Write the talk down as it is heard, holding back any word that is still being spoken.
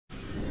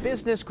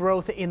Business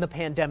growth in the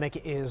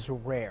pandemic is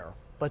rare,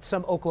 but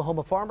some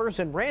Oklahoma farmers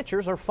and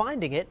ranchers are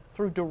finding it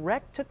through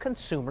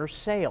direct-to-consumer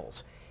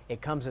sales. It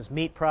comes as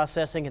meat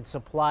processing and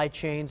supply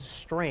chains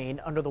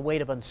strain under the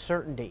weight of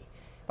uncertainty.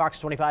 Fox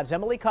 25's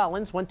Emily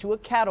Collins went to a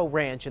cattle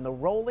ranch in the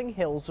rolling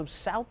hills of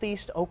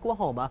southeast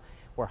Oklahoma,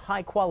 where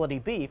high-quality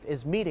beef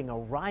is meeting a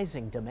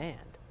rising demand.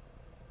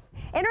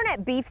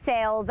 Internet beef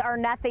sales are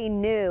nothing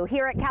new.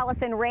 Here at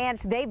CALLISON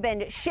Ranch, they've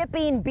been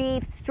shipping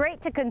beef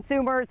straight to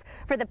consumers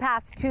for the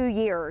past 2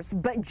 years.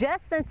 But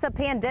just since the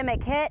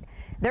pandemic hit,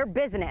 their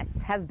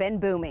business has been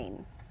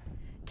booming.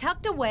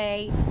 Tucked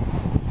away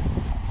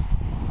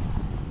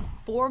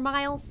 4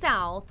 miles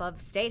south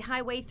of State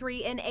Highway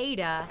 3 in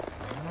Ada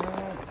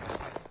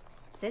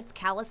sits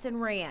CALLISON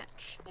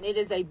Ranch. And it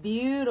is a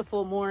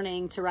beautiful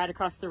morning to ride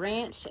across the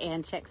ranch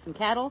and check some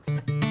cattle.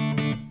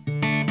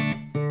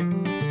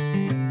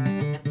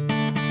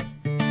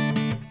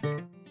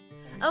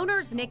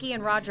 Owners Nikki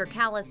and Roger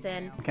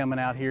Callison coming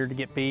out here to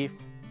get beef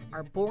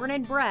are born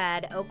and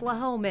bred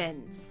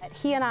Oklahomans.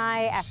 He and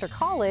I, after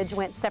college,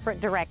 went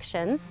separate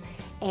directions,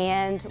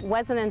 and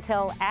wasn't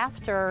until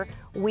after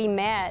we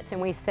met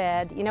and we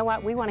said, you know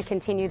what, we want to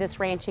continue this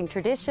ranching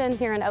tradition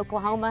here in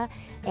Oklahoma.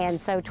 And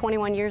so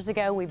 21 years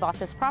ago, we bought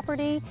this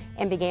property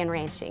and began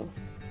ranching.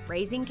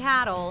 Raising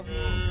cattle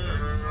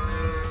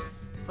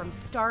from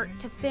start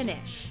to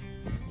finish.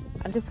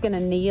 I'm just going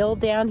to kneel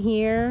down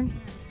here.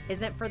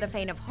 Isn't for the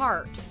faint of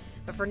heart,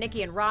 but for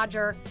Nikki and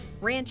Roger,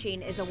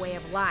 ranching is a way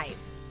of life,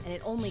 and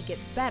it only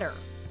gets better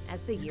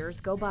as the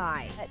years go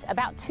by.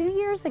 About 2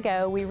 years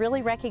ago, we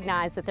really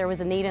recognized that there was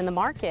a need in the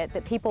market,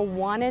 that people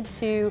wanted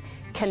to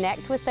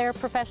connect with their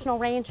professional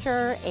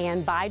rancher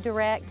and buy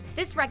direct.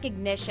 This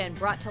recognition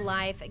brought to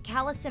life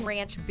CALLISON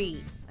Ranch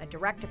Beef, a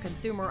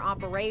direct-to-consumer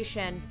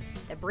operation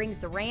that brings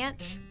the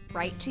ranch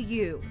right to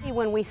you.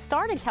 When we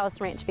started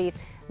CALLISON Ranch Beef,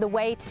 the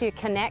way to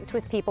connect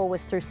with people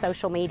was through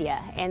social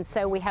media. And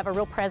so we have a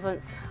real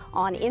presence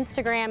on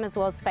Instagram as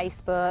well as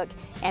Facebook,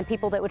 and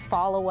people that would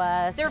follow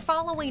us. Their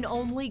following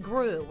only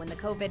grew when the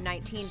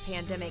COVID-19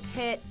 pandemic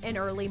hit in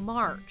early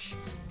March.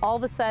 All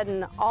of a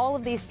sudden, all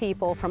of these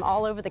people from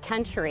all over the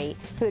country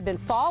who had been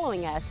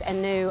following us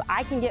and knew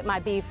I can get my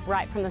beef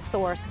right from the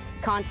source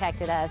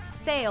contacted us.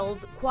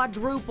 Sales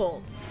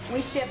quadrupled.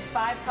 We shipped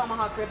 5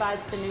 tomahawk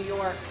ribeyes to New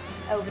York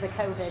over the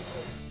COVID.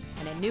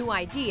 And a new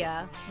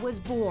idea was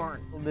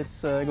born.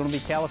 It's going to be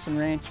CALLISON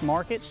Ranch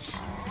Market.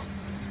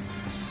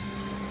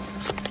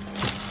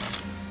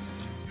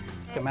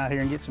 Come out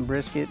here and get some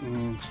brisket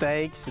and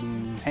steaks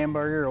and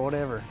hamburger or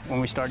whatever. When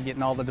we started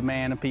getting all the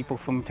demand of people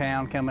from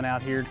town coming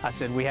out here, I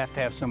said we have to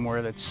have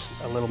somewhere that's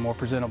a little more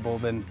presentable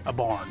than a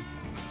barn.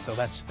 So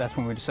that's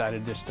when we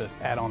decided just to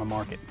add on a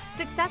market.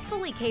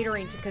 Successfully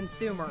catering to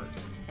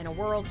consumers in a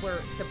world where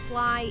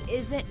supply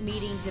isn't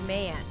meeting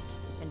demand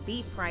and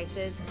beef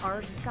prices are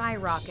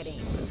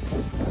skyrocketing.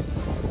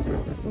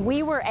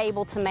 We were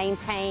able to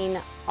maintain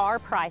our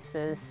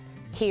prices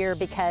here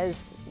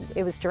because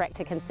it was direct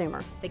to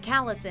consumer. The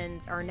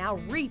Callisons are now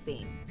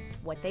reaping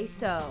what they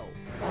sow.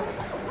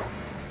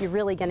 You're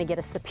really going to get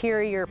a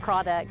superior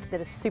product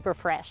that is super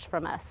fresh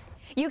from us.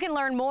 You can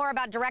learn more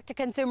about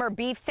direct-to-consumer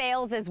beef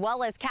sales as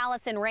well as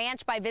CALLISON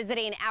Ranch by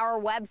visiting our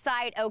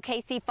website,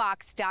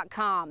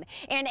 okcfox.com.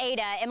 In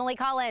Ada, Emily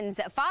Collins,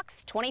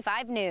 Fox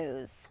 25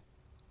 News.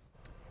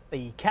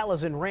 The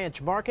CALLISON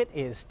Ranch Market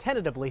is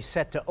tentatively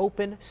set to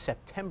open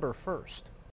September 1st.